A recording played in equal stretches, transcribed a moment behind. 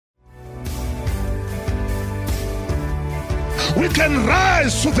We can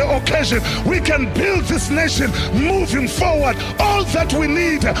rise to the occasion. We can build this nation moving forward. All that we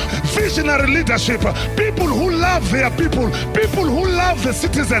need, visionary leadership, people who love their people who love the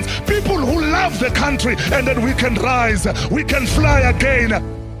citizens, people who love the country, and then we can rise, we can fly again.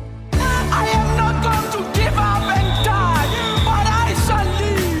 I am not going to give up and die, but I shall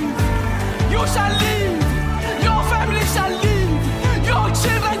live. You shall live. Your family shall live. Your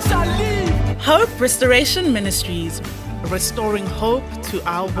children shall live. Hope Restoration Ministries, restoring hope to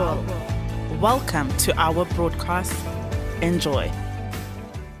our world. Welcome to our broadcast. Enjoy.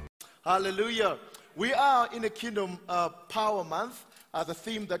 Hallelujah. We are in a Kingdom Power Month, the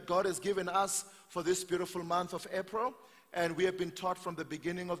theme that God has given us for this beautiful month of April. And we have been taught from the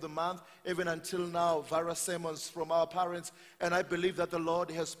beginning of the month, even until now, various sermons from our parents. And I believe that the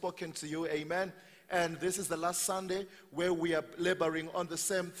Lord has spoken to you. Amen. And this is the last Sunday where we are laboring on the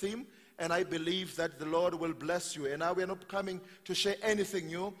same theme. And I believe that the Lord will bless you. And now we are not coming to share anything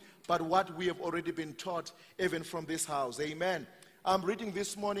new, but what we have already been taught, even from this house. Amen. I'm reading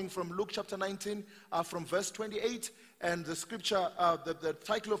this morning from Luke chapter 19, from verse 28. And the scripture, the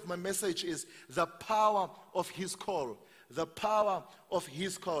title of my message is The Power of His Call. The power of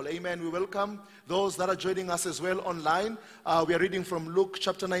His call. Amen. We welcome those that are joining us as well online. We are reading from Luke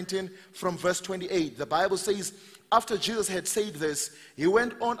chapter 19 from verse 28. The Bible says, after Jesus had said this, he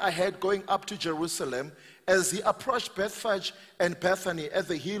went on ahead going up to Jerusalem. As he approached Bethphage and Bethany at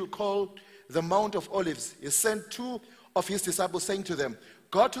the hill called the Mount of Olives, he sent two of his disciples, saying to them,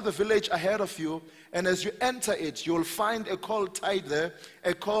 go to the village ahead of you, and as you enter it, you will find a colt tied there.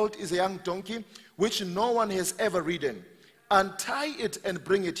 A colt is a young donkey, which no one has ever ridden. Untie it and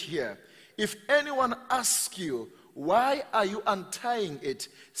bring it here. If anyone asks you, why are you untying it?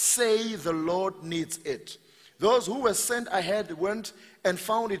 Say the Lord needs it. Those who were sent ahead went and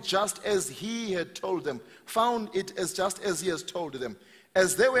found it just as he had told them. Found it as just as he has told them.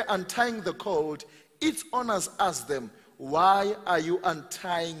 As they were untying the colt, its owners asked them, why are you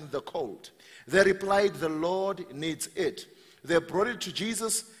untying the colt? They replied, the Lord needs it. They brought it to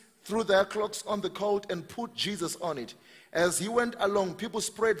Jesus, threw their cloaks on the colt, and put Jesus on it. As he went along, people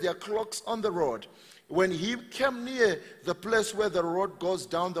spread their cloaks on the road. When he came near the place where the road goes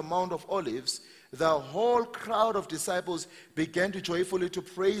down the Mount of Olives, the whole crowd of disciples began to joyfully to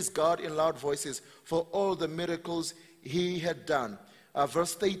praise God in loud voices for all the miracles he had done.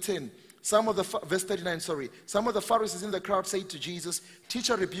 Verse 39, some of the Pharisees in the crowd said to Jesus,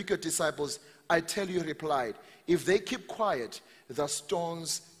 Teacher, rebuke your disciples. I tell you, he replied, if they keep quiet, the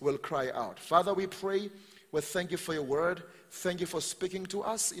stones will cry out. Father, we pray. We thank you for your word. Thank you for speaking to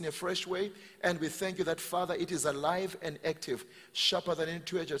us in a fresh way. And we thank you that, Father, it is alive and active, sharper than any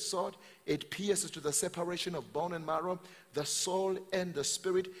two-edged sword. It pierces to the separation of bone and marrow, the soul and the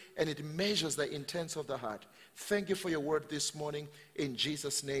spirit, and it measures the intents of the heart. Thank you for your word this morning. In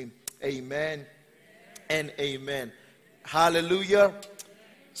Jesus' name, amen and amen. Hallelujah.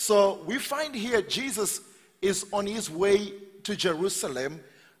 So we find here Jesus is on his way to Jerusalem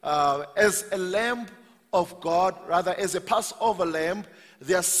as a lamb of God, rather as a Passover lamb.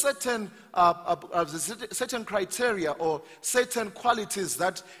 There are certain criteria or certain qualities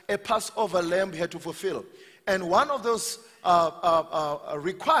that a Passover lamb had to fulfill. And one of those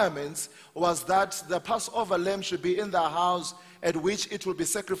requirements was that the Passover lamb should be in the house at which it will be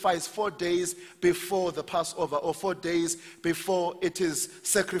sacrificed 4 days before the Passover, or 4 days before it is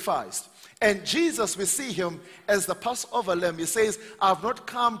sacrificed. And Jesus, we see him as the Passover lamb. He says, I have not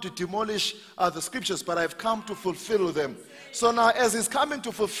come to demolish the scriptures, but I have come to fulfill them. So now, as he's coming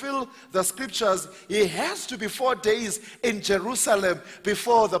to fulfill the scriptures, he has to be 4 days in Jerusalem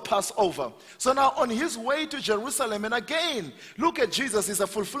before the Passover. So now, on his way to Jerusalem, and again, look at Jesus, is a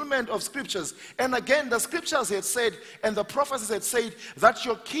fulfillment of scriptures. And again, the scriptures had said, and the prophecies had said, that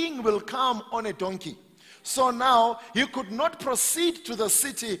your king will come on a donkey. So now, he could not proceed to the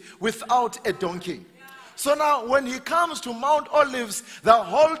city without a donkey. So now, when he comes to Mount Olives, the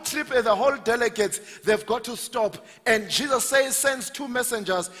whole trip and the whole delegates, they've got to stop. And Jesus sends two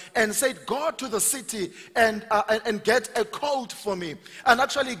messengers and said, go to the city and get a colt for me. And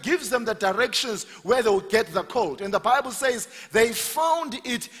actually gives them the directions where they will get the colt. And the Bible says they found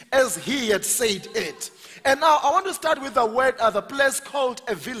it as he had said it. And now I want to start with the word, the place called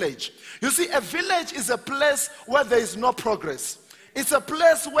a village. You see, a village is a place where there is no progress. It's a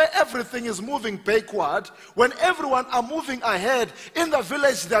place where everything is moving backward. When everyone are moving ahead, in the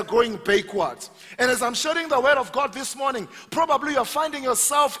village they're going backwards. And as I'm sharing the word of God this morning, probably you're finding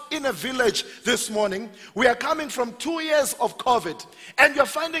yourself in a village this morning. We are coming from 2 years of COVID, and you're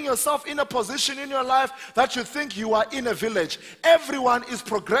finding yourself in a position in your life that you think you are in a village. Everyone is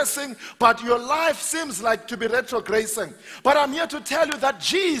progressing, but your life seems like to be retrogressing. But I'm here to tell you that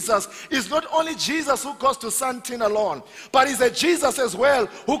Jesus is not only Jesus who goes to Santine alone, but he's a Jesus as well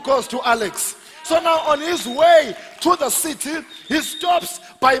who goes to Alex. So now on his way to the city, he stops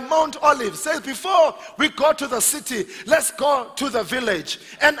by Mount Olive. Says, before we go to the city, let's go to the village.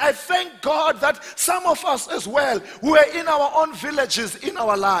 And I thank God that some of us as well, we're in our own villages in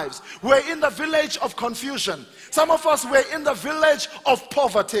our lives. We're in the village of confusion. Some of us were in the village of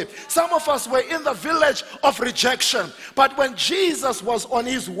poverty. Some of us were in the village of rejection. But when Jesus was on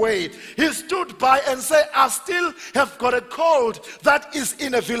his way, he stood by and said, I still have got a colt that is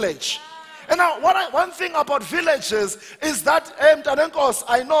in a village. And now, one thing about villages is that,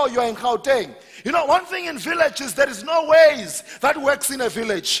 I know you're in Gauteng. You know, one thing in villages, there is no ways that works in a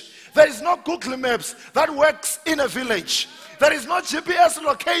village. There is no Google Maps that works in a village. There is no GPS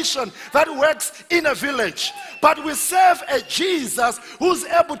location that works in a village. But we serve a Jesus who's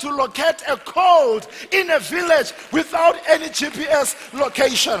able to locate a colt in a village without any GPS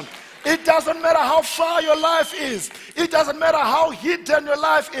location. It doesn't matter how far your life is. It doesn't matter how hidden your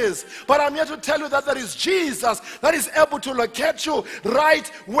life is. But I'm here to tell you that there is Jesus that is able to locate you right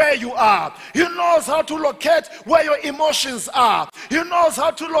where you are. He knows how to locate where your emotions are. He knows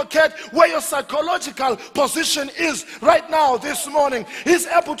how to locate where your psychological position is right now this morning. He's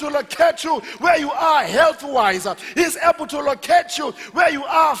able to locate you where you are health-wise. He's able to locate you where you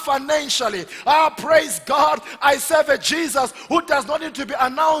are financially. Praise God. I serve a Jesus who does not need to be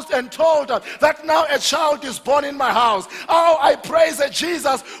announced and told that now a child is born in my house. Oh, I praise a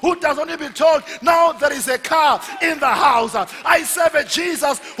Jesus who does not need to be told now there is a car in the house. I serve a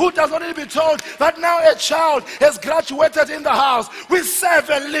Jesus who does not need to be told that now a child has graduated in the house. We serve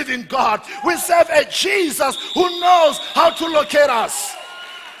a living God. We serve a Jesus who knows how to locate us.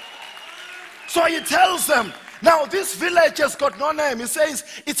 So he tells them, now this village has got no name. He says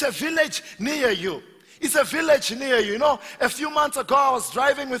it's a village near you. It's a village near you. You know, a few months ago I was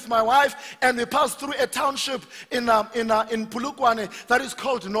driving with my wife and we passed through a township in Polokwane that is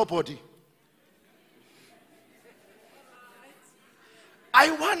called Nobody. I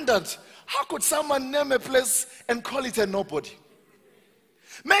wondered, how could someone name a place and call it a nobody?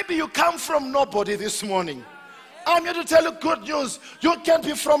 Maybe you come from nobody this morning. I'm here to tell you good news. You can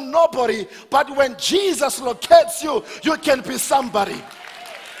be from nobody, but when Jesus locates you, you can be somebody.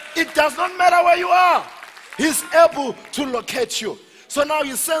 It does not matter where you are. He's able to locate you. So now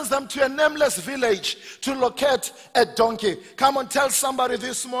he sends them to a nameless village to locate a donkey. Come on, tell somebody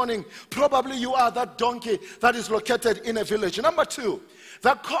this morning, probably you are that donkey that is located in a village. Number two,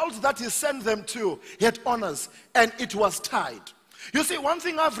 the colt that he sent them to had honors, and it was tied. You see, one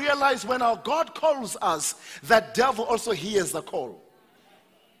thing I've realized, when our God calls us, the devil also hears the call.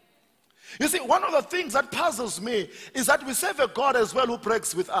 You see, one of the things that puzzles me is that we serve a God as well who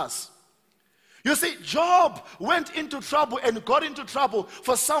breaks with us. You see, Job went into trouble and got into trouble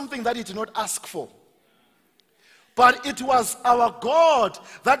for something that he did not ask for. But it was our God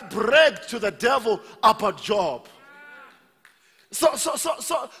that bragged to the devil about Job. So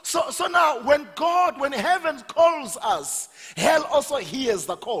now when heaven calls us, hell also hears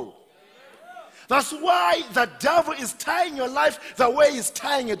the call. That's why the devil is tying your life the way he's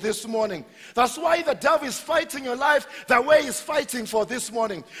tying it this morning. That's why the devil is fighting your life the way he's fighting for this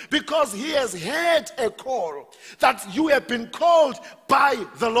morning. Because he has heard a call that you have been called by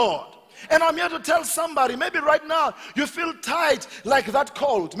the Lord. And I'm here to tell somebody, maybe right now you feel tied like that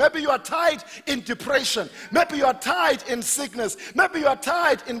colt. Maybe you are tied in depression. Maybe you are tied in sickness. Maybe you are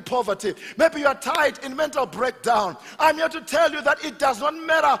tied in poverty. Maybe you are tied in mental breakdown. I'm here to tell you that it does not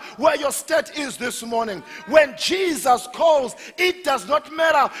matter where your state is this morning. When Jesus calls, it does not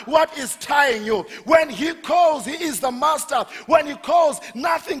matter what is tying you. When he calls, he is the master. When he calls,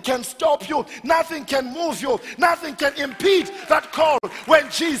 nothing can stop you. Nothing can move you. Nothing can impede that call when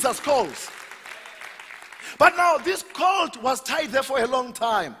Jesus calls. But now this colt was tied there for a long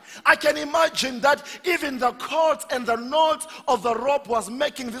time. I can imagine that even the cords and the knots of the rope was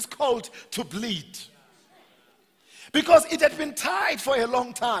making this colt to bleed. Because it had been tied for a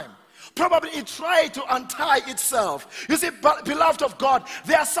long time. Probably it tried to untie itself. You see, beloved of God,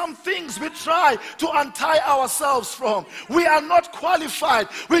 there are some things we try to untie ourselves from. We are not qualified.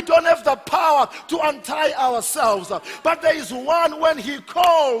 We don't have the power to untie ourselves. But there is one, when he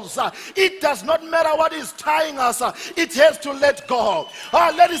calls, it does not matter what is tying us. It has to let go.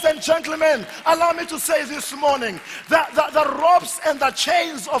 Ladies and gentlemen, allow me to say this morning that the ropes and the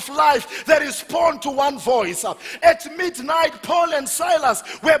chains of life, they respond to one voice. At midnight, Paul and Silas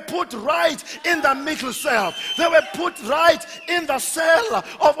were put right in the middle cell. They were put right in the cell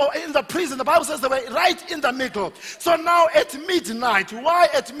or in the prison. The Bible says they were right in the middle. So now at midnight, why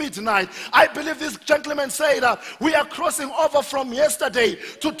at midnight? I believe this gentleman said we are crossing over from yesterday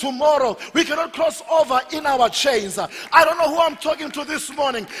to tomorrow. We cannot cross over in our chains. I don't know who I'm talking to this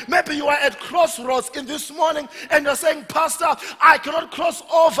morning. Maybe you are at crossroads in this morning and you're saying, Pastor, I cannot cross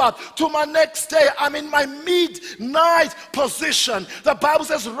over to my next day. I'm in my midnight position. The Bible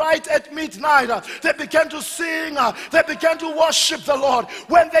says right at midnight, they began to sing, they began to worship the Lord.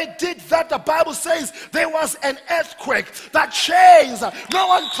 When they did that, the Bible says there was an earthquake. The chains, no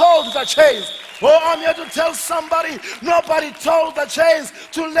one told the chains. Oh, I'm here to tell somebody, nobody told the chains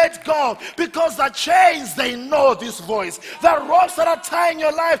to let go, because the chains, they know this voice. The ropes that are tying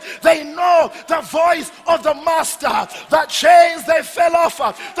your life, they know the voice of the master. The chains, they fell off.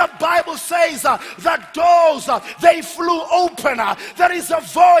 The Bible says the doors, they flew open. There is a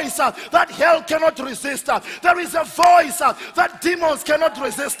voice that hell cannot resist. There is a voice that demons cannot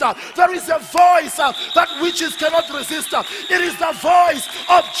resist. There is a voice that witches cannot resist. It is the voice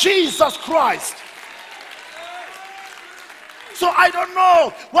of Jesus Christ. So I don't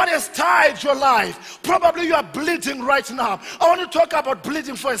know what has tied your life. Probably you are bleeding right now. I want to talk about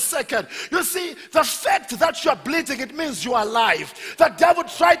bleeding for a second. You see, the fact that you are bleeding, it means you are alive. The devil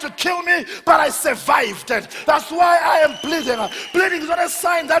tried to kill me, but I survived it. That's why I am bleeding. Bleeding is not a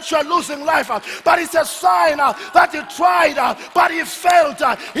sign that you are losing life, but it's a sign that you tried, but you failed.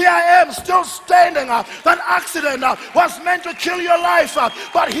 Here I am still standing. That accident was meant to kill your life,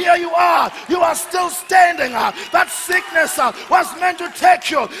 but here you are still standing. That sickness was meant to take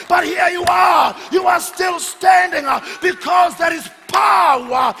you, but here you are still standing because there is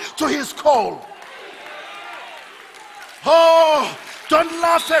power to his call. Oh, don't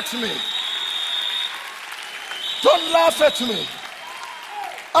laugh at me. Don't laugh at me.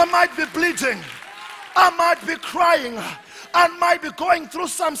 I might be bleeding. I might be crying. I might be going through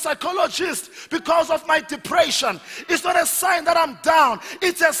some psychologist because of my depression. It's not a sign that I'm down.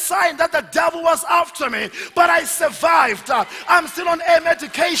 It's a sign that the devil was after me, but I survived. I'm still on a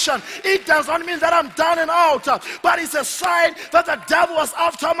medication. It does not mean that I'm down and out, but it's a sign that the devil was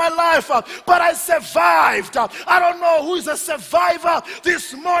after my life, but I survived. I don't know who is a survivor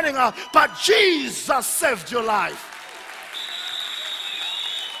this morning, but Jesus saved your life.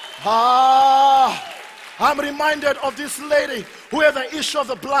 I'm reminded of this lady who had the issue of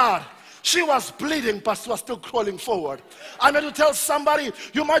the blood. She was bleeding, but she was still crawling forward. I'm going to tell somebody,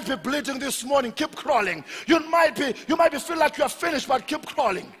 you might be bleeding this morning, keep crawling. You might be feel like you are finished, but keep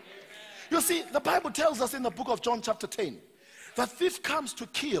crawling. You see, the Bible tells us in the book of John chapter 10, the thief comes to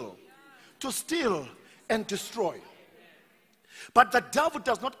kill, to steal, and destroy. But the devil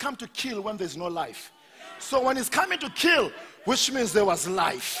does not come to kill when there's no life. So when he's coming to kill, which means there was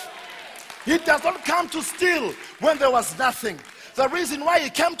life. He does not come to steal when there was nothing. The reason why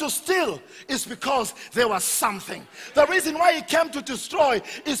he came to steal is because there was something. The reason why he came to destroy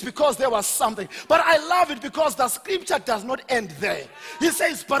is because there was something. But I love it because the scripture does not end there. He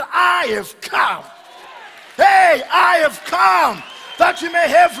says, but I have come. Hey, I have come that you may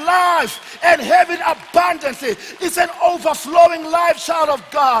have life and have it abundantly. It's an overflowing life, child of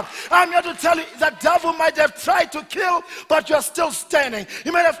God. I'm here to tell you, the devil might have tried to kill, but you're still standing. He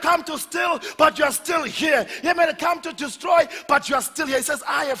might have come to steal, but you're still here. He might have come to destroy, but you're still here. He says,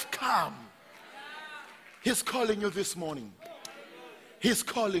 I have come. He's calling you this morning. He's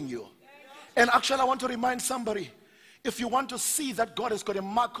calling you. And actually, I want to remind somebody, if you want to see that God has got a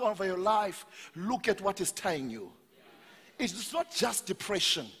mark over your life, look at what is tying you. It's not just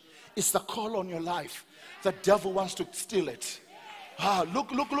depression. It's the call on your life. The devil wants to steal it.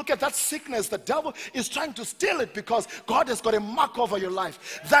 Look at that sickness. The devil is trying to steal it because God has got a mark over your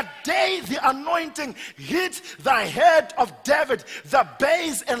life. That day the anointing hit the head of David, the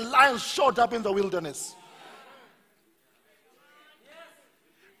bears and lions showed up in the wilderness.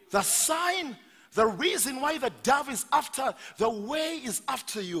 The sign, the reason why the devil is after, the way is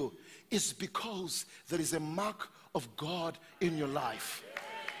after you, is because there is a mark of God in your life.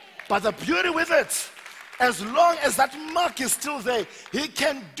 But the beauty with it, as long as that mark is still there, he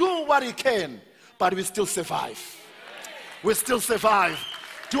can do what he can, but we still survive. We still survive.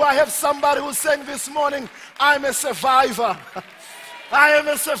 Do I have somebody who's saying this morning, I'm a survivor? I am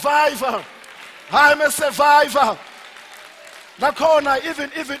a survivor. I'm a survivor. Nakhona,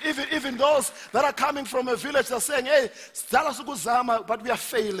 even those that are coming from a village are saying, hey, but we are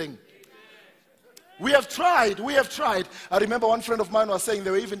failing. We have tried. I remember one friend of mine was saying,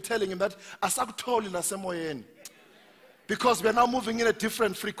 they were even telling him that because we are now moving in a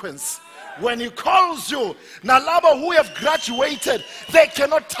different frequency. When he calls you, Nalaba who have graduated, they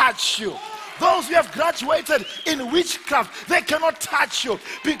cannot touch you. Those who have graduated in witchcraft, they cannot touch you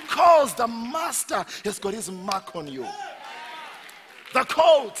because the master has got his mark on you. The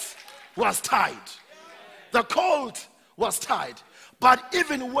colt was tied. The colt was tied. But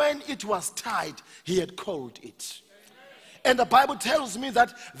even when it was tied, he had called it. And the Bible tells me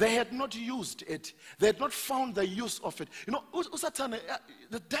that they had not used it. They had not found the use of it. You know,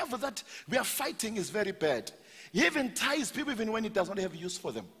 the devil that we are fighting is very bad. He even ties people even when he does not have use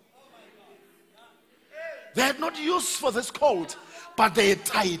for them. They had not used for this colt, but they had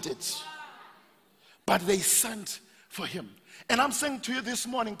tied it. But they sent for him. And I'm saying to you this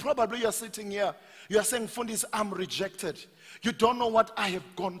morning, probably you're sitting here, you are saying, Fundis, I'm rejected. You don't know what I have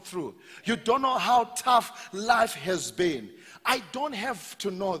gone through. You don't know how tough life has been. I don't have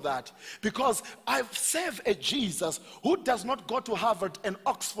to know that because I serve a Jesus who does not go to Harvard and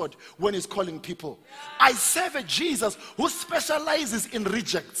Oxford when he's calling people. I serve a Jesus who specializes in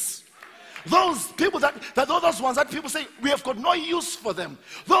rejects. Those people those ones that people say we have got no use for them.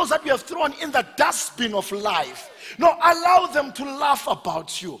 Those that we have thrown in the dustbin of life. No, allow them to laugh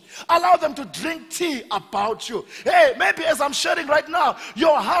about you. Allow them to drink tea about you. Hey, maybe as I'm sharing right now,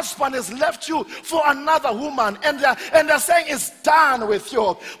 your husband has left you for another woman, and they're saying it's done with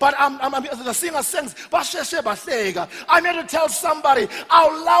you. But the singer sings, I'm here to tell somebody,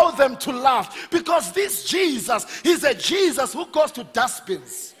 allow them to laugh because this Jesus is a Jesus who goes to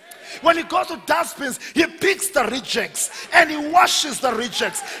dustbins. When he goes to dustbins, he picks the rejects and he washes the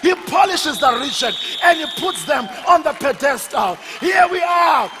rejects. He polishes the reject and he puts them on the pedestal. Here we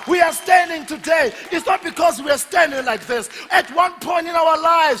are. We are standing today. It's not because we are standing like this. At one point in our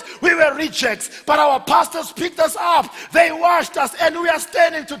lives, we were rejects, but our pastors picked us up. They washed us and we are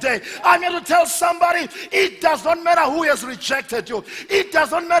standing today. I'm here to tell somebody, it does not matter who has rejected you. It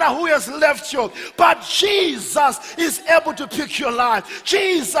does not matter who has left you. But Jesus is able to pick your life.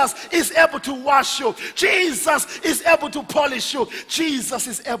 Jesus is able to wash you. Jesus is able to polish you. Jesus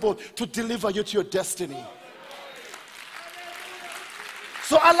is able to deliver you to your destiny.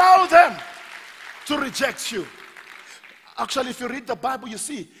 So allow them to reject you. Actually, if you read the Bible, you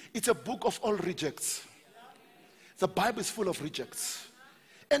see it's a book of all rejects. The Bible is full of rejects.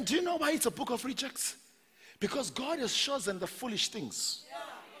 And do you know why it's a book of rejects? Because God has chosen the foolish things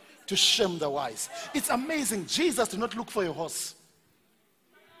to shame the wise. It's amazing. Jesus did not look for a horse.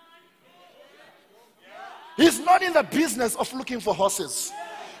 He's not in the business of looking for horses.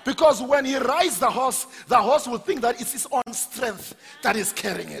 Because when he rides the horse will think that it's his own strength that is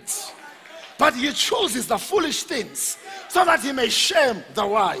carrying it. But he chooses the foolish things so that he may shame the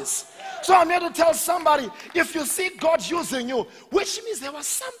wise. So I'm here to tell somebody, if you see God using you, which means there was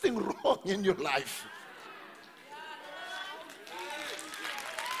something wrong in your life.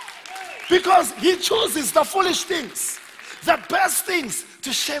 Because he chooses the foolish things, the best things,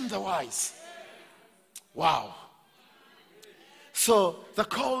 to shame the wise. Wow. So the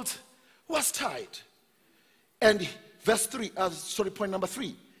colt was tied. And verse 3, point number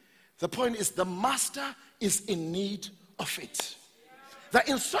 3. The point is the master is in need of it. The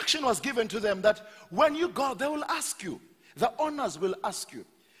instruction was given to them that when you go, they will ask you. The owners will ask you.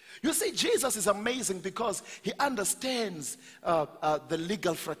 You see, Jesus is amazing because he understands the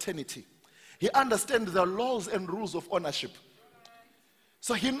legal fraternity. He understands the laws and rules of ownership.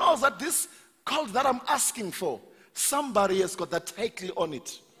 So he knows that this colt that I'm asking for, somebody has got that title on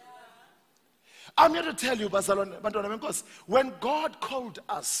it. I'm here to tell you, because when God called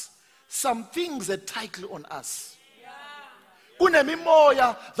us, some things had title on us.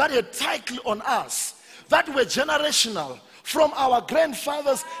 Unemimoya that had title on us, that were generational, from our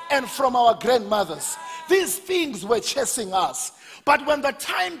grandfathers and from our grandmothers. These things were chasing us. But when the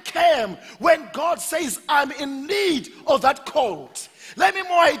time came, when God says, I'm in need of that colt, let me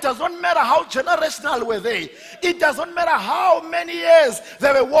know, it does not matter how generational were they. It does not matter how many years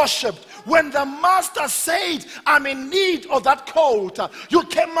they were worshipped. When the master said, I'm in need of that colt, you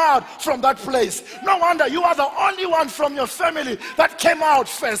came out from that place. No wonder you are the only one from your family that came out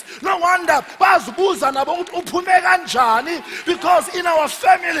first. No wonder, because in our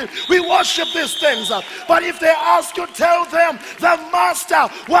family we worship these things. But if they ask you, tell them the master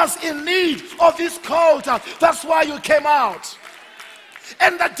was in need of this colt. That's why you came out.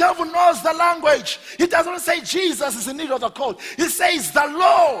 And the devil knows the language. He doesn't say Jesus is in need of the colt. He says the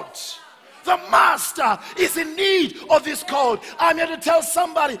Lord, the master, is in need of this colt. I'm here to tell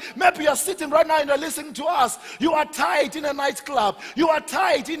somebody, maybe you're sitting right now and you're listening to us. You are tied in a nightclub. You are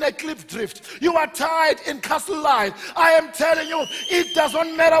tied in a cliff drift. You are tied in castle life. I am telling you, it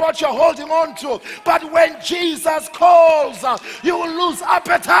doesn't matter what you're holding on to. But when Jesus calls, you will lose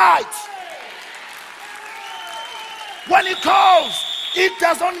appetite. When he calls, it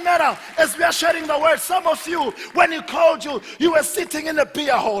doesn't matter. As we are sharing the word, some of you, when he called you, you were sitting in a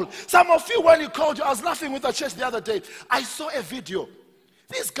beer hall. Some of you, when he called you, I was laughing with the church the other day. I saw a video.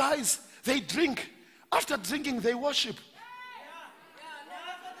 These guys, they drink. After drinking, they worship.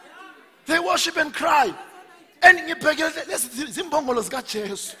 They worship and cry. And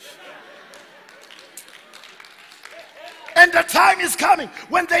the time is coming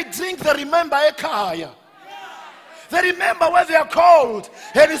when they drink, they remember Ekaya. They remember where they are called.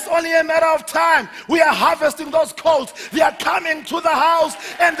 And it's only a matter of time. We are harvesting those colts. They are coming to the house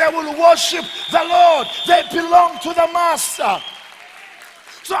and they will worship the Lord. They belong to the master.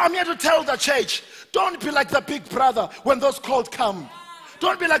 So I'm here to tell the church, don't be like the big brother when those colts come.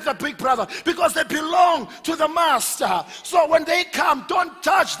 Don't be like the big brother, because they belong to the master. So when they come, don't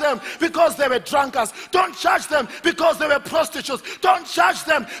judge them because they were drunkards. Don't judge them because they were prostitutes. Don't judge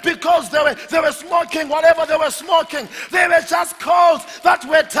them because they were smoking whatever they were smoking. They were just colts that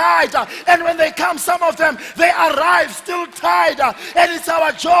were tied. And when they come, some of them, they arrive still tied. And it's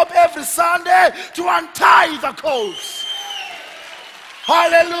our job every Sunday to untie the colts.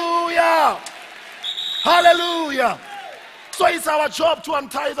 Hallelujah. Hallelujah. So it's our job to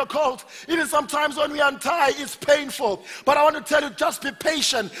untie the colt. Even sometimes when we untie, it's painful. But I want to tell you, just be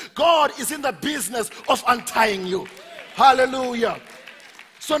patient. God is in the business of untying you. Hallelujah.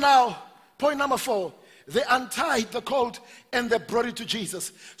 So now, point number 4. They untied the colt and they brought it to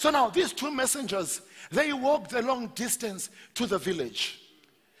Jesus. So now, these two messengers, they walked a long distance to the village.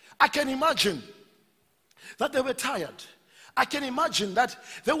 I can imagine that they were tired. I can imagine that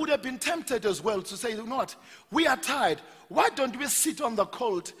they would have been tempted as well to say, you know what, we are tired. Why don't we sit on the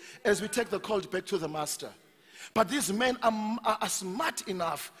colt as we take the colt back to the master? But these men are smart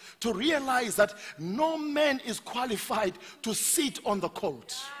enough to realize that no man is qualified to sit on the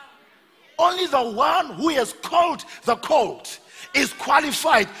colt. Only the one who has called the colt is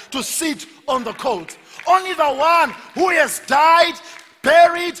qualified to sit on the colt. Only the one who has died,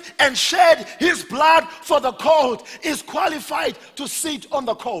 buried, and shed his blood for the colt is qualified to sit on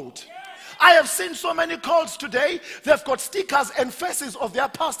the colt. I have seen so many colts today, they've got stickers and faces of their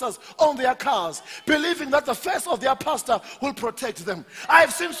pastors on their cars, believing that the face of their pastor will protect them. I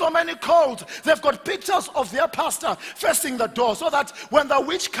have seen so many colts, they've got pictures of their pastor facing the door, so that when the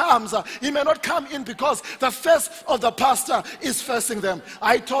witch comes, he may not come in because the face of the pastor is facing them.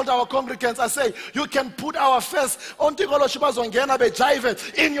 I told our congregants, I say, you can put our face on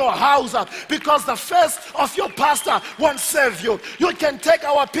in your house because the face of your pastor won't save you. You can take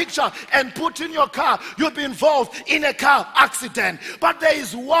our picture and put in your car, you'll be involved in a car accident. But there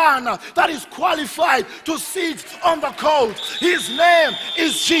is one that is qualified to sit on the colt. His name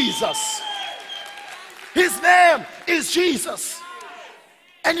is Jesus. His name is Jesus.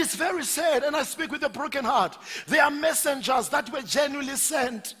 And it's very sad, and I speak with a broken heart. There are messengers that were genuinely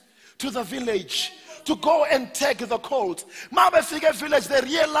sent to the village to go and take the colt. Mabefika village, they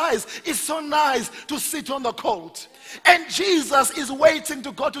realize it's so nice to sit on the colt. And Jesus is waiting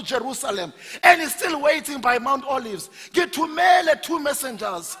to go to Jerusalem. And he's still waiting by Mount Olives. Get to mail two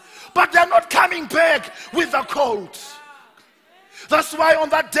messengers. But they're not coming back with the colt. That's why on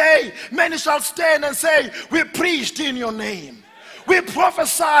that day, many shall stand and say, we preached in your name. We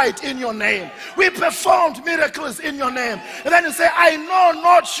prophesied in your name. We performed miracles in your name. And then you say, I know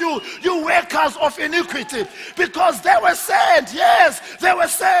not you, you workers of iniquity. Because they were sent. Yes, they were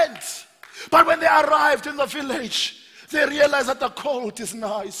sent. But when they arrived in the village, they realized that the colt is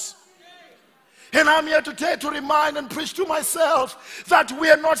nice. And I'm here today to remind and preach to myself that we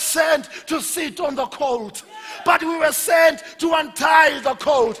are not sent to sit on the colt, but we were sent to untie the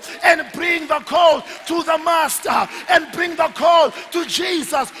colt and bring the colt to the master and bring the colt to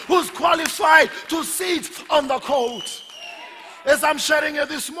Jesus, who's qualified to sit on the colt. As I'm sharing here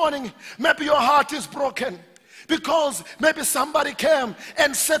this morning, maybe your heart is broken. Because maybe somebody came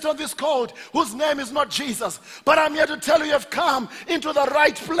and sat on this colt whose name is not Jesus. But I'm here to tell you, you've come into the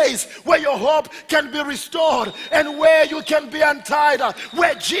right place where your hope can be restored and where you can be untied,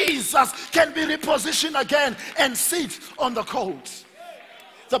 where Jesus can be repositioned again and sit on the colt.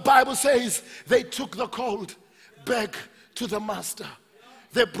 The Bible says they took the colt back to the master.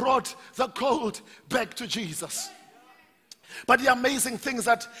 They brought the colt back to Jesus. But the amazing thing is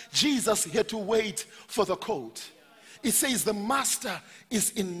that Jesus had to wait for the colt. It says the master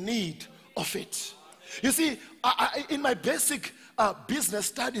is in need of it. You see, in my basic business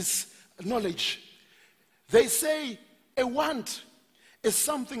studies knowledge, they say a want is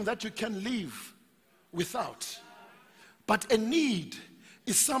something that you can live without. But a need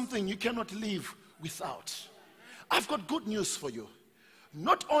is something you cannot live without. I've got good news for you.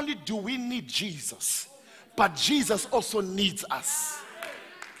 Not only do we need Jesus, but Jesus also needs us.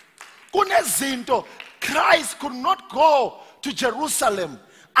 Kunezinto, Christ could not go to Jerusalem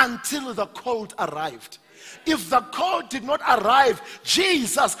until the colt arrived. If the colt did not arrive,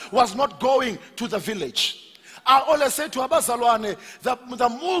 Jesus was not going to the village. I always say to Abazalwane, the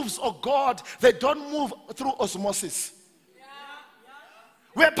moves of God, they don't move through osmosis.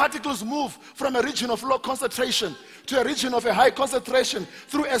 Where particles move from a region of low concentration to a region of a high concentration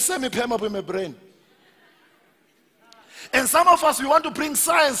through a semi-permeable membrane. And some of us, we want to bring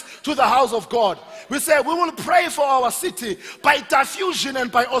science to the house of God. We say we will pray for our city by diffusion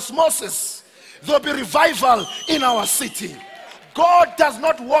and by osmosis. There will be revival in our city. God does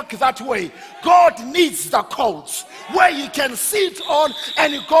not work that way. God needs the colts where he can sit on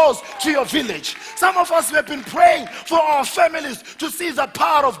and he goes to your village. Some of us have been praying for our families to see the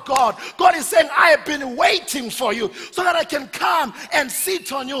power of God. God is saying, I have been waiting for you so that I can come and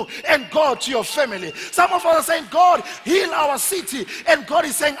sit on you and go to your family. Some of us are saying, God, heal our city. And God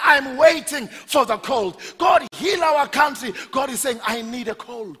is saying, I'm waiting for the colt. God, heal our country. God is saying, I need a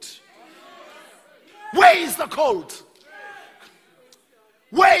colt. Where is the colt?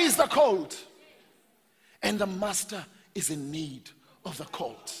 Where is the colt? And the master is in need of the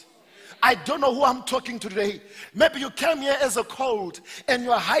colt. I don't know who I'm talking to today. Maybe you came here as a colt and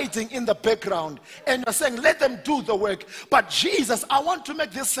you're hiding in the background and you're saying, let them do the work. But Jesus, I want to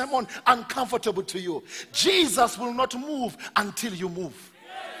make this sermon uncomfortable to you. Jesus will not move until you move.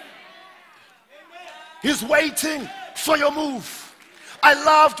 He's waiting for your move. I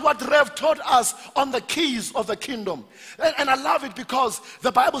loved what Rev taught us on the keys of the kingdom. And I love it because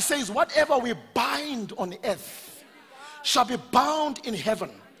the Bible says whatever we bind on earth shall be bound in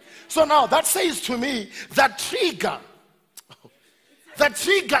heaven. So now that says to me that trigger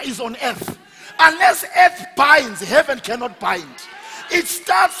is on earth. Unless earth binds, heaven cannot bind. It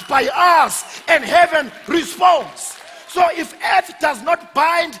starts by us and heaven responds. So if earth does not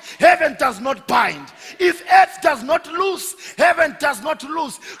bind, heaven does not bind. If earth does not loose, heaven does not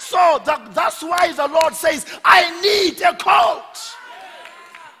loose. So that's why the Lord says, I need a colt.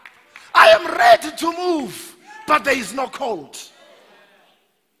 I am ready to move, but there is no colt.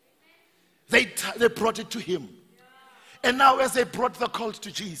 They brought it to him. And now as they brought the colt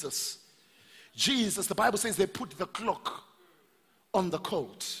to Jesus, the Bible says they put the clock on the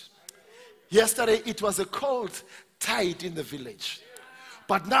colt. Yesterday it was a colt tied in the village.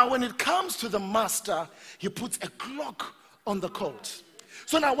 But now when it comes to the master, he puts a clock on the colt.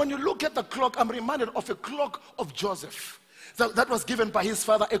 So now when you look at the clock, I'm reminded of a clock of Joseph that was given by his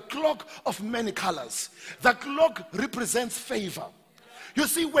father, a clock of many colors. The clock represents favor. You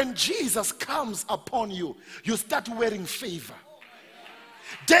see, when Jesus comes upon you, you start wearing favor.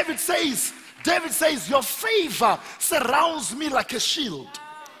 David says, your favor surrounds me like a shield.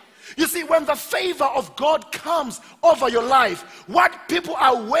 You see, when the favor of God comes over your life, what people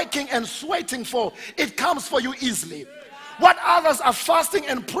are working and sweating for, it comes for you easily. What others are fasting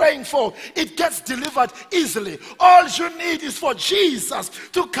and praying for, it gets delivered easily. All you need is for Jesus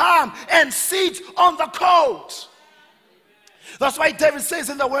to come and sit on the colt. That's why David says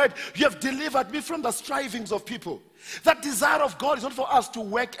in the word, you have delivered me from the strivings of people. That desire of God is not for us to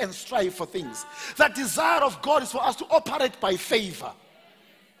work and strive for things. That desire of God is for us to operate by favor.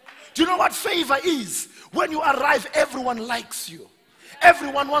 Do you know what favor is? When you arrive, everyone likes you.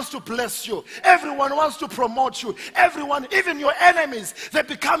 Everyone wants to bless you. Everyone wants to promote you. Everyone, even your enemies, they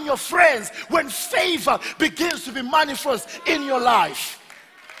become your friends when favor begins to be manifest in your life.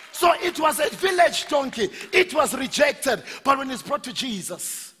 So it was a village donkey. It was rejected. But when it's brought to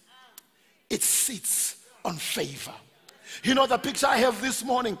Jesus, it sits on favor. You know, the picture I have this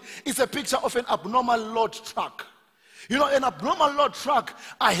morning is a picture of an abnormal load truck. You know, an abnormal load truck,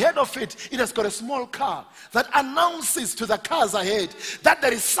 ahead of it, it has got a small car that announces to the cars ahead that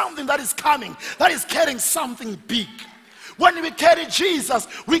there is something that is coming, that is carrying something big. When we carry Jesus,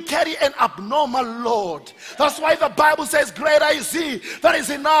 we carry an abnormal load. That's why the Bible says, greater is he that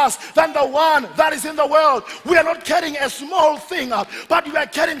is in us than the one that is in the world. We are not carrying a small thing up, but we are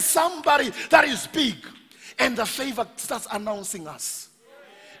carrying somebody that is big. And the favor starts announcing us.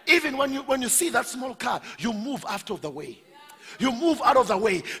 Even when you see that small car, you move out of the way. You move out of the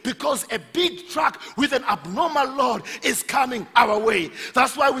way because a big truck with an abnormal load is coming our way.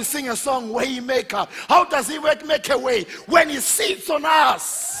 That's why we sing a song, Waymaker. How does he make a way? When he sits on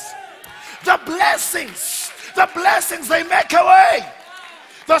us. The blessings, they make a way.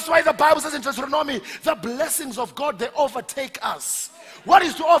 That's why the Bible says in Deuteronomy, the blessings of God, they overtake us. What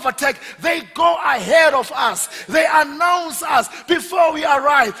is to overtake? They go ahead of us. They announce us before we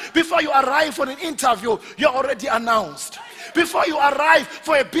arrive. Before you arrive for an interview, you're already announced. Before you arrive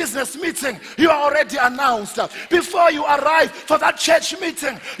for a business meeting, you are already announced. Before you arrive for that church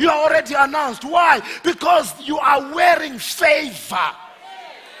meeting, you are already announced. Why? Because you are wearing favor.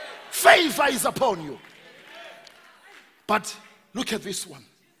 Favor is upon you. But look at this one.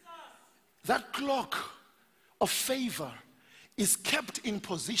 That clock of favor is kept in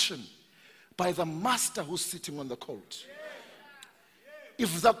position by the master who's sitting on the colt.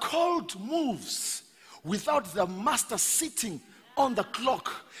 If the colt moves without the master sitting on the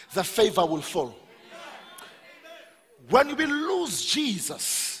clock, the favor will fall. When we lose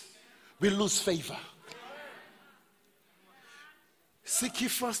Jesus, we lose favor. Seek ye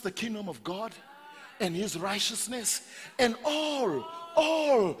first the kingdom of God and his righteousness, and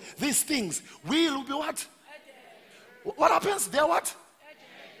all these things will be what? What happens? They are what?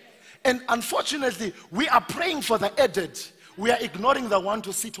 And unfortunately, we are praying for the added. We are ignoring the one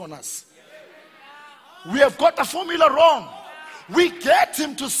to sit on us. We have got the formula wrong. We get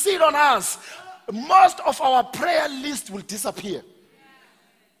him to sit on us. Most of our prayer list will disappear.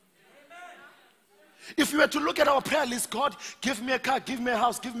 If we were to look at our prayer list, God, give me a car, give me a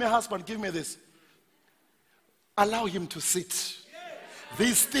house, give me a husband, give me this. Allow him to sit.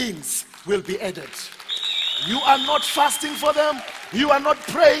 These things will be added. You are not fasting for them. You are not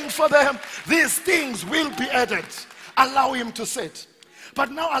praying for them. These things will be added. Allow him to sit.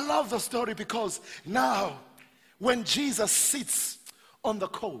 But now I love the story because now when Jesus sits on the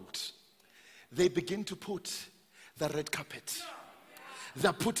colt, they begin to put the red carpet.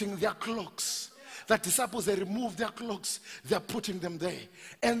 They're putting their cloaks. The disciples, they remove their cloaks. They're putting them there.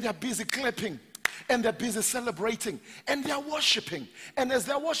 And they're busy clapping. And they're busy celebrating. And they're worshiping. And as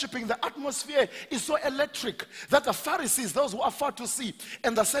they're worshiping, the atmosphere is so electric that the Pharisees, those who are far to see,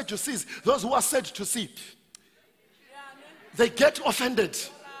 and the Sadducees, those who are said to see, they get offended.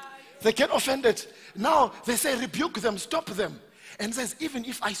 They get offended. Now they say, rebuke them, stop them. And says, even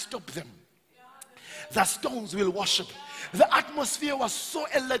if I stop them, the stones will worship. The atmosphere was so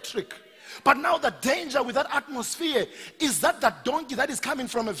electric. But now the danger with that atmosphere is that the donkey that is coming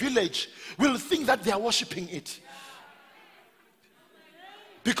from a village will think that they are worshiping it.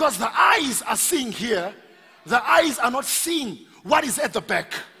 Because the eyes are seeing here, the eyes are not seeing what is at the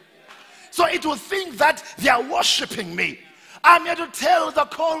back. So it will think that they are worshiping me. I'm here to tell the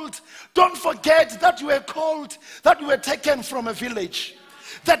colt, don't forget that you were called, that you were taken from a village.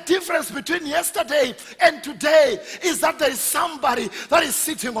 The difference between yesterday and today is that there is somebody that is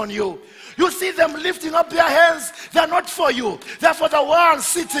sitting on you. You see them lifting up their hands, they're not for you. They're for the one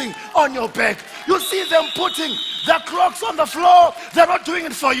sitting on your back. You see them putting their clocks on the floor, they're not doing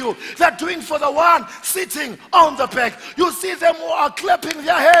it for you. They're doing for the one sitting on the back. You see them who are clapping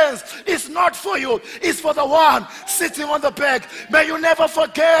their hands, it's not for you, it's for the one sitting on the back. May you never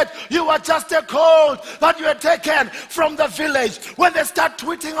forget, you are just a colt that you were taken from the village. When they start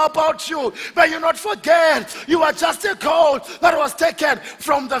tweeting about you, may you not forget, you are just a colt that was taken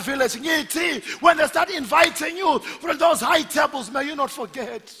from the village. When they start inviting you from those high tables, may you not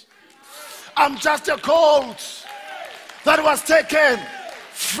forget, I'm just a colt that was taken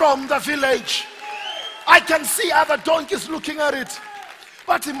from the village. I can see other donkeys looking at it.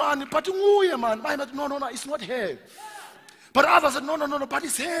 But man, no, it's not here. But others said, no, but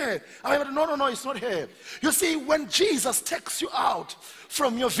it's here. No, it's not here. You see, when Jesus takes you out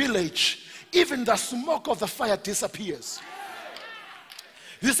from your village, even the smoke of the fire disappears.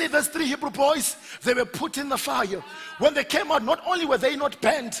 You see, those three Hebrew boys, they were put in the fire. When they came out, not only were they not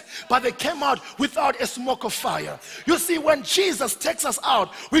burnt, but they came out without a smoke of fire. You see, when Jesus takes us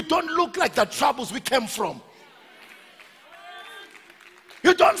out, we don't look like the troubles we came from.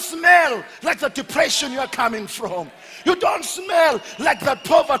 You don't smell like the depression you are coming from. You don't smell like the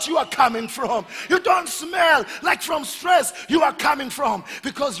poverty you are coming from. You don't smell like from stress you are coming from,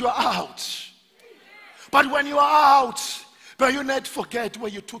 because you are out. But when you are out, but you not forget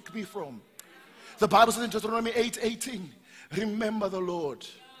where you took me from. The Bible says in Deuteronomy 8:18, remember the Lord,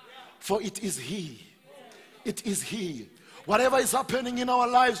 for it is He. It is He. Whatever is happening in our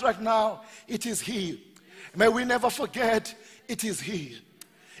lives right now, it is He. May we never forget, it is He.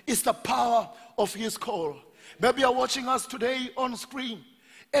 It's the power of His call. Maybe you're watching us today on screen,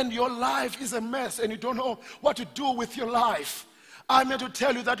 and your life is a mess, and you don't know what to do with your life. I'm here to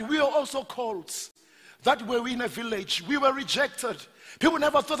tell you that we are also colts. That we were in a village. We were rejected. People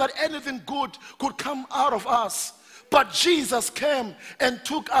never thought that anything good could come out of us. But Jesus came and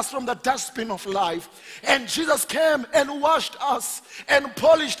took us from the dustbin of life. And Jesus came and washed us and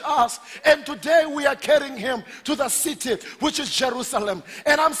polished us. And today we are carrying him to the city, which is Jerusalem.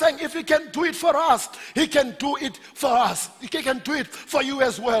 And I'm saying if he can do it for us, he can do it for us. He can do it for you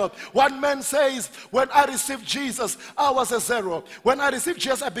as well. One man says, when I received Jesus, I was a 0. When I received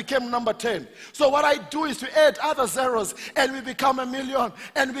Jesus, I became number 10. So what I do is to add other zeros and we become 1 million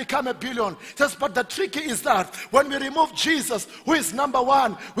and become 1 billion. Just, but the trick is that when we remove Jesus, who is number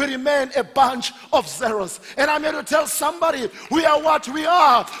 1, we remain a bunch of zeros. And I'm here to tell somebody, we are what we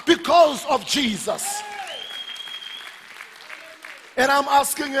are because of Jesus. And I'm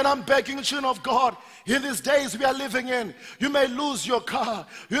asking you and I'm begging, children of God, in these days we are living in, you may lose your car,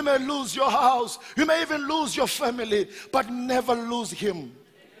 you may lose your house, you may even lose your family, but never lose him.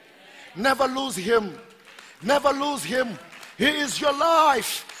 Never lose him. Never lose him. He is your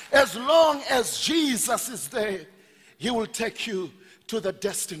life. As long as Jesus is there, he will take you to the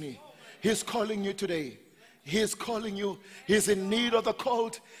destiny. He's calling you today. He is calling you. He's in need of the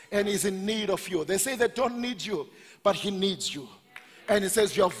colt and he's in need of you. They say they don't need you, but he needs you. And he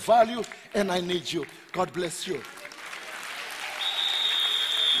says, you have value and I need you. God bless you.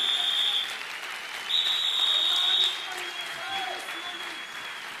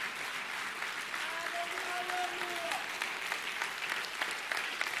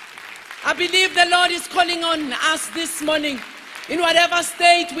 I believe the Lord is calling on us this morning. In whatever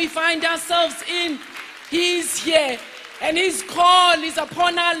state we find ourselves in, he is here. And his call is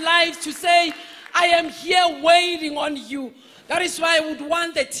upon our lives to say, I am here waiting on you. That is why I would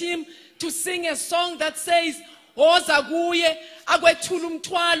want the team to sing a song that says, Oza kuye akwethula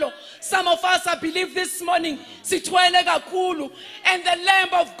umthwalo. Some of us, I believe this morning, sithwele kakhulu, and the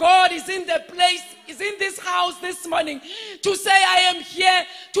Lamb of God is in the place, is in this house this morning to say, I am here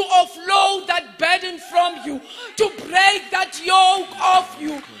to offload that burden from you, to break that yoke off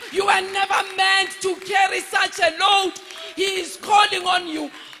you. You are never meant to carry such a load. He is calling on you.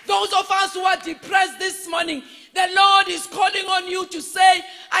 Those of us who are depressed this morning, the Lord is calling on you to say,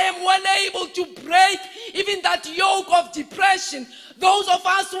 I am well able to break even that yoke of depression. Those of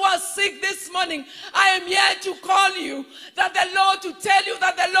us who are sick this morning, I am here to call you, that the Lord, to tell you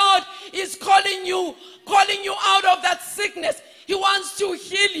that the Lord is calling you out of that sickness. He wants to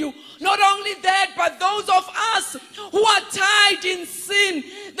heal you. Not only that, but those of us who are tied in sin,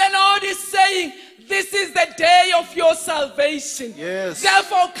 the Lord is saying, this is the day of your salvation. Yes.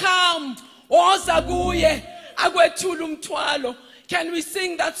 Therefore come, oza kuye akwethula umthwalo. Can we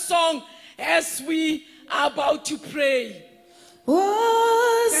sing that song as we are about to pray?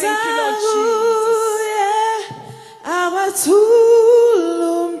 Thank you, Lord Jesus.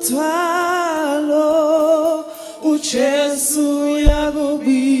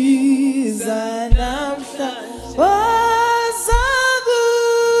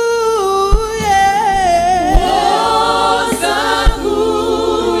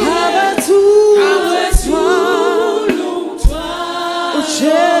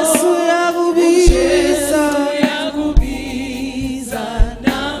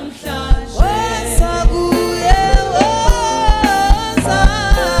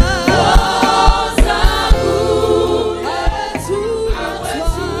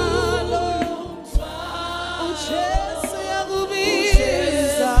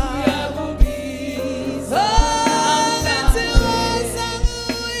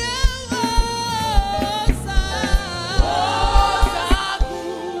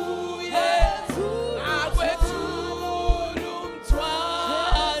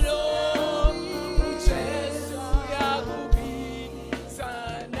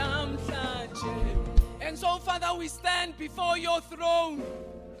 We stand before your throne.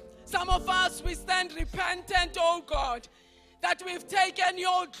 Some of us, we stand repentant, oh God, that we've taken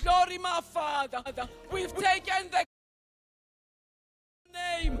your glory, my Father. We've taken the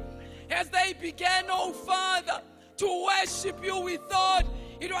name. As they began, oh Father, to worship you, we thought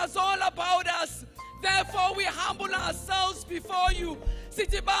it was all about us. Therefore, we humble ourselves before you.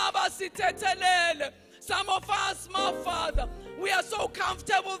 Sithi Baba sitethelele. Some of us, my Father, we are so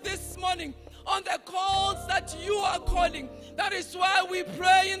comfortable this morning on the calls that you are calling. That is why we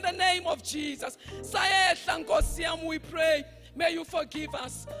pray in the name of Jesus. Sayehla Nkosi yami, we pray, may you forgive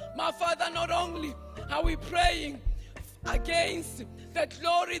us. My Father, not only are we praying against the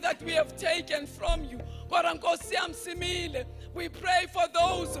glory that we have taken from you, but Nkosi yami simile, we pray for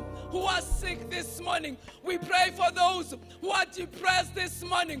those who are sick this morning. We pray for those who are depressed this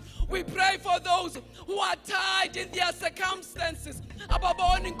morning. We pray for those who are tied in their circumstances.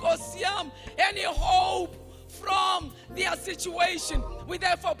 Ababoni Nkosi yami, any hope from their situation. We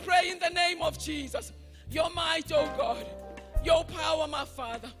therefore pray in the name of Jesus. Your might, oh God, your power, my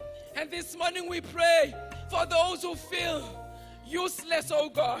Father. And this morning we pray for those who feel useless, oh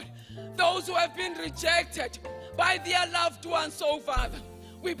God, those who have been rejected by their loved ones, oh Father.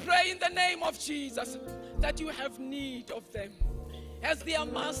 We pray in the name of Jesus that you have need of them. As their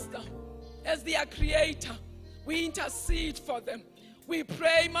master, as their creator, we intercede for them. We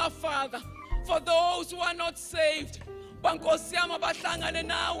pray, my Father, for those who are not saved,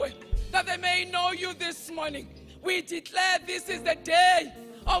 that they may know you this morning. We declare this is the day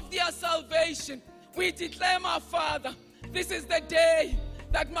of their salvation. We declare, my Father, this is the day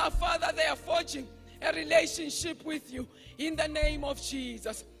that, my Father, they are forging a relationship with you in the name of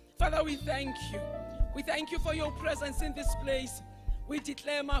Jesus. Father, we thank you. We thank you for your presence in this place. We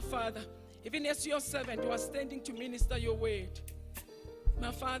declare, my Father, even as your servant was standing to minister your word,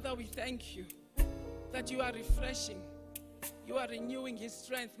 my Father, we thank you that you are refreshing, you are renewing his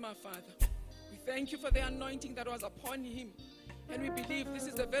strength, my Father. We thank you for the anointing that was upon him. And we believe this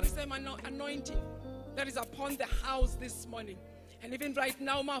is the very same anointing that is upon the house this morning. And even right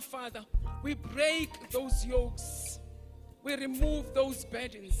now, my Father, we break those yokes. We remove those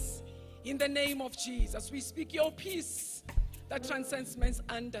burdens. In the name of Jesus, we speak your peace that transcends man's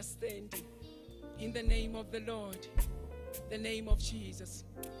understanding. In the name of the Lord, the name of Jesus.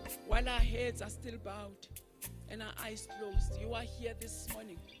 While our heads are still bowed and our eyes closed, you are here this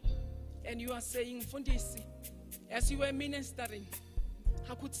morning. And you are saying, Fundisi, as you were ministering,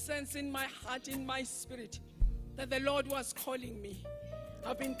 I could sense in my heart, in my spirit, that the Lord was calling me.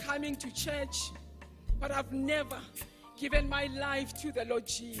 I've been coming to church, but I've never given my life to the Lord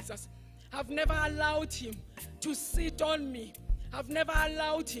Jesus. I've never allowed him to sit on me. I've never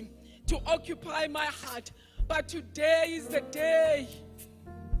allowed him to occupy my heart. But today is the day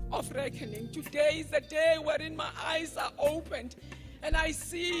of reckoning. Today is the day wherein my eyes are opened and I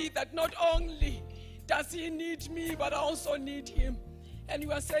see that not only does he need me, but I also need him. And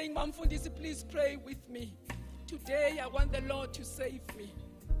you are saying, Mamfundisi, please pray with me. Today I want the Lord to save me.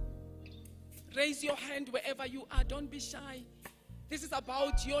 Raise your hand wherever you are. Don't be shy. This is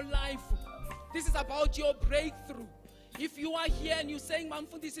about your life. This is about your breakthrough. If you are here and you're saying,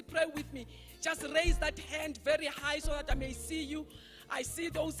 Mamfundisi, pray with me, just raise that hand very high so that I may see you. I see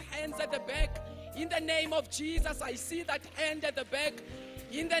those hands at the back. In the name of Jesus, I see that hand at the back.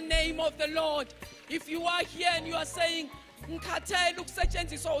 In the name of the Lord. If you are here and you are saying,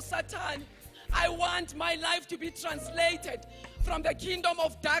 Satan, I want my life to be translated from the kingdom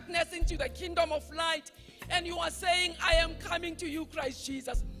of darkness into the kingdom of light. And you are saying, I am coming to you, Christ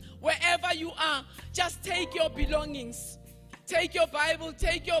Jesus. Wherever you are, just take your belongings. Take your Bible,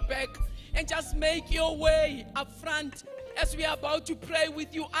 take your bag, and just make your way up front. As we are about to pray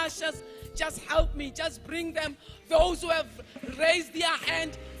with you, ushers, just help me. Just bring them. Those who have raised their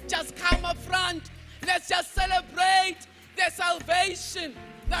hand, just come up front. Let's just celebrate the salvation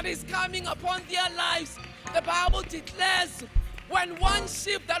that is coming upon their lives. The Bible declares when one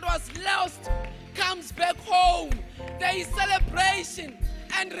sheep that was lost comes back home, there is celebration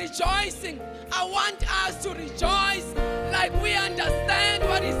and rejoicing. I want us to rejoice like we understand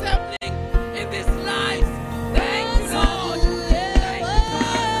what is happening in this life. Thank you, Lord. Thank you,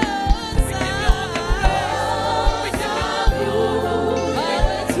 God. We give you all the praise. We give you all the honor. Thank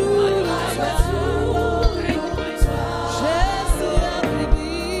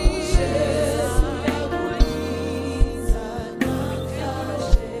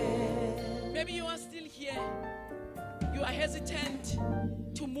you, maybe you are still here. You are hesitant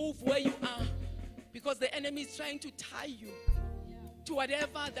to move where you are because the enemy is trying to tie you to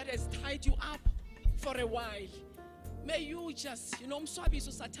whatever that has tied you up for a while. May you just,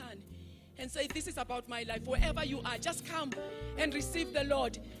 mswabiso Satan, and say, this is about my life. Wherever you are, just come and receive the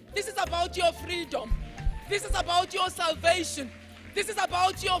Lord. This is about your freedom. This is about your salvation. This is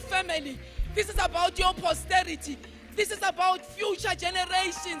about your family. This is about your posterity. This is about future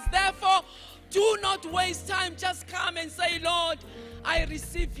generations. Therefore, do not waste time. Just come and say, Lord, I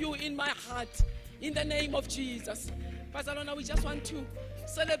receive you in my heart. In the name of Jesus. Pastor Lona, we just want to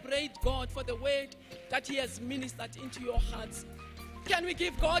celebrate God for the word that he has ministered into your hearts. Can we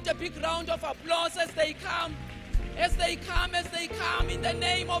give God a big round of applause as they come? As they come in the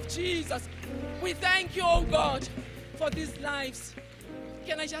name of Jesus. We thank you, oh God, for these lives.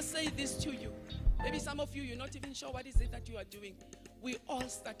 Can I just say this to you? Maybe some of you, you're not even sure what is it that you are doing. We all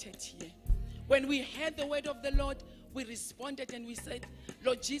started here. When we heard the word of the Lord, we responded and we said,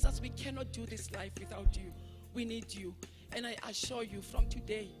 Lord Jesus, we cannot do this life without you. We need you. And I assure you, from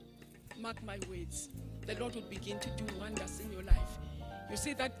today, mark my words, the Lord will begin to do wonders in your life. You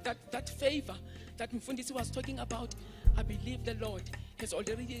see that favor that Mfundisi was talking about, I believe the Lord has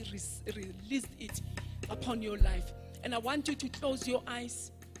already released it upon your life. And I want you to close your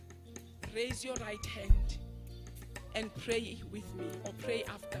eyes, raise your right hand, and pray with me or pray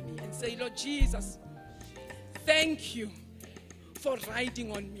after me and say, Lord Jesus, thank you for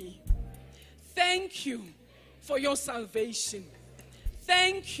riding on me. Thank you for your salvation.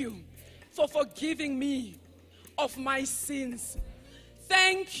 Thank you for forgiving me of my sins.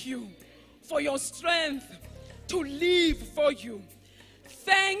 Thank you for your strength to live for you.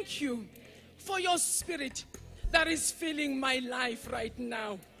 Thank you for your spirit that is filling my life right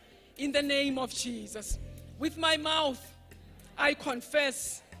now. In the name of Jesus, with my mouth, I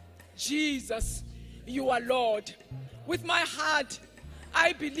confess, Jesus, you are Lord. With my heart,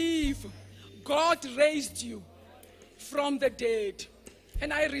 I believe God raised you from the dead.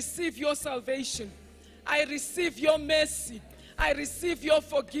 And I receive your salvation. I receive your mercy. I receive your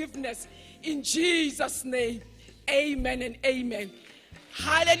forgiveness. In Jesus' name, amen and amen.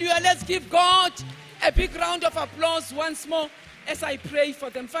 Hallelujah. Let's give God a big round of applause once more as I pray for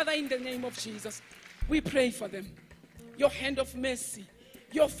them. Father, in the name of Jesus, we pray for them. Your hand of mercy,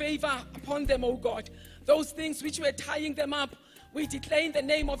 your favor upon them, oh God. Those things which were tying them up, we declare in the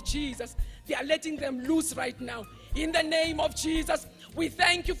name of Jesus, they are letting them loose right now. In the name of Jesus, we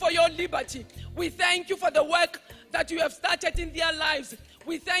thank you for your liberty. We thank you for the work that you have started in their lives.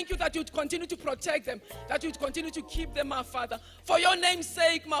 We thank you that you'd continue to protect them, that you'd continue to keep them, my Father. For your name's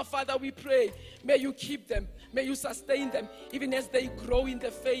sake, my Father, we pray. May you keep them. May you sustain them, even as they grow in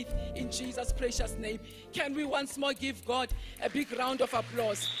the faith, in Jesus' precious name. Can we once more give God a big round of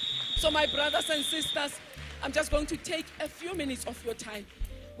applause? So my brothers and sisters, I'm just going to take a few minutes of your time.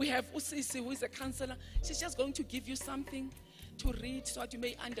 We have Usisi, who is a counselor. She's just going to give you something to read so that you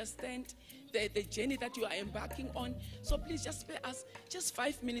may understand the journey that you are embarking on. So please just spare us just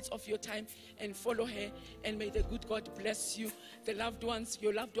 5 minutes of your time and follow her. And may the good God bless you. The loved ones,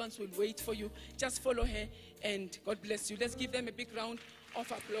 your loved ones will wait for you. Just follow her and God bless you. Let's give them a big round of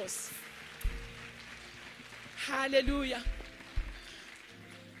applause. Hallelujah.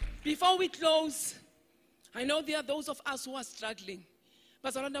 Before we close, I know there are those of us who are struggling.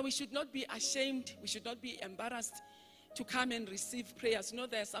 But Zaranda, we should not be ashamed. We should not be embarrassed to come and receive prayers. You know,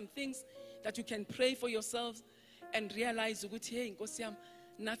 there are some things that you can pray for yourselves and realize, hey,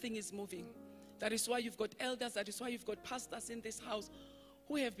 nothing is moving. That is why you've got elders. That is why you've got pastors in this house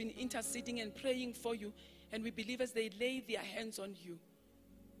who have been interceding and praying for you. And we believe as they lay their hands on you,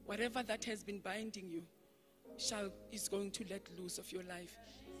 whatever that has been binding you is going to let loose of your life.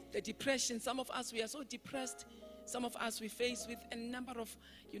 The depression, some of us, we are so depressed. Some of us, we face with a number of,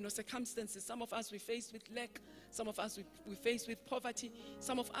 circumstances. Some of us, we face with lack. Some of us, we face with poverty.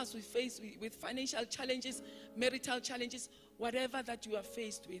 Some of us, we face with financial challenges, marital challenges. Whatever that you are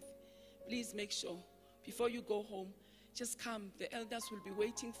faced with, please make sure, before you go home, just come. The elders will be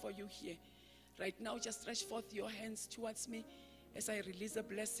waiting for you here. Right now, just stretch forth your hands towards me as I release a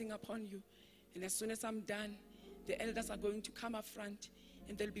blessing upon you. And as soon as I'm done, the elders are going to come up front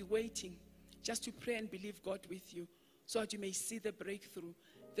and they'll be waiting just to pray and believe God with you so that you may see the breakthrough,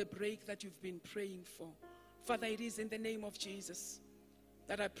 the break that you've been praying for. Father, it is in the name of Jesus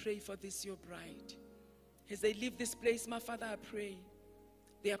that I pray for this, your bride. As they leave this place, my Father, I pray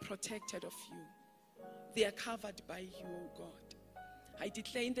they are protected of you. They are covered by you, oh God. I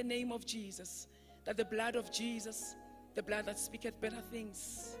declare in the name of Jesus that the blood of Jesus, the blood that speaketh better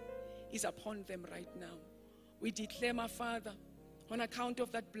things, is upon them right now. We declare, my Father, on account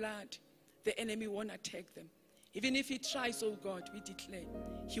of that blood, the enemy won't attack them. Even if he tries, oh God, we declare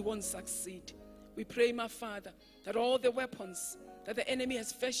he won't succeed. We pray, my Father, that all the weapons that the enemy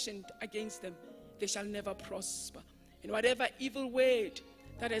has fashioned against them, they shall never prosper. And whatever evil word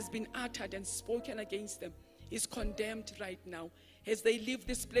that has been uttered and spoken against them is condemned right now. As they leave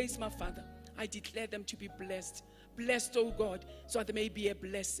this place, my Father, I declare them to be blessed. Blessed, oh God, so that they may be a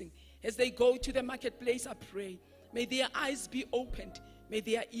blessing. As they go to the marketplace, I pray, may their eyes be opened. May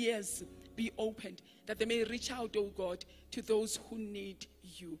their ears be opened, that they may reach out, oh God, to those who need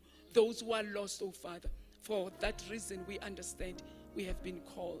you, those who are lost, oh Father. For that reason, we understand we have been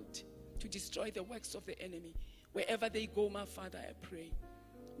called to destroy the works of the enemy. Wherever they go, my Father, I pray,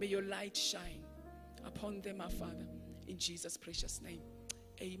 may your light shine upon them, my Father, in Jesus' precious name.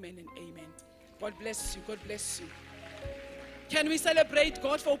 Amen and amen. God bless you. God bless you. Can we celebrate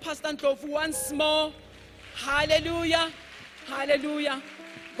God for Pastor Ndlovu once more? Hallelujah. Hallelujah.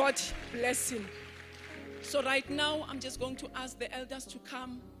 God bless him. So right now, I'm just going to ask the elders to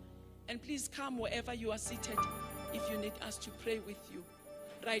come. And please come wherever you are seated if you need us to pray with you.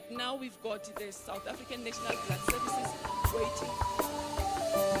 Right now, we've got the South African National Blood Services waiting.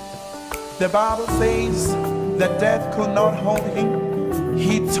 The Bible says that death could not hold him.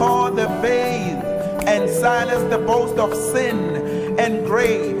 He tore the veil and silenced the boast of sin and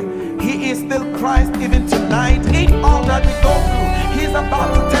grave. He is still Christ even tonight. In all that we go through, he's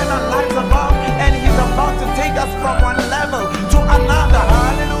about to turn our lives around, and he's about to take us from one level to another.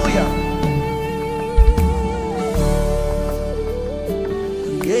 Hallelujah.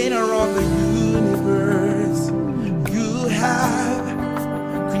 Creator of the universe, you have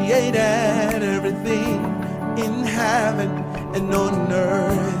created everything in heaven and on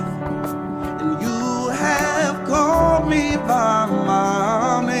earth, and you have called me by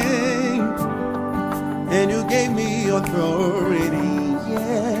my name, and you gave me authority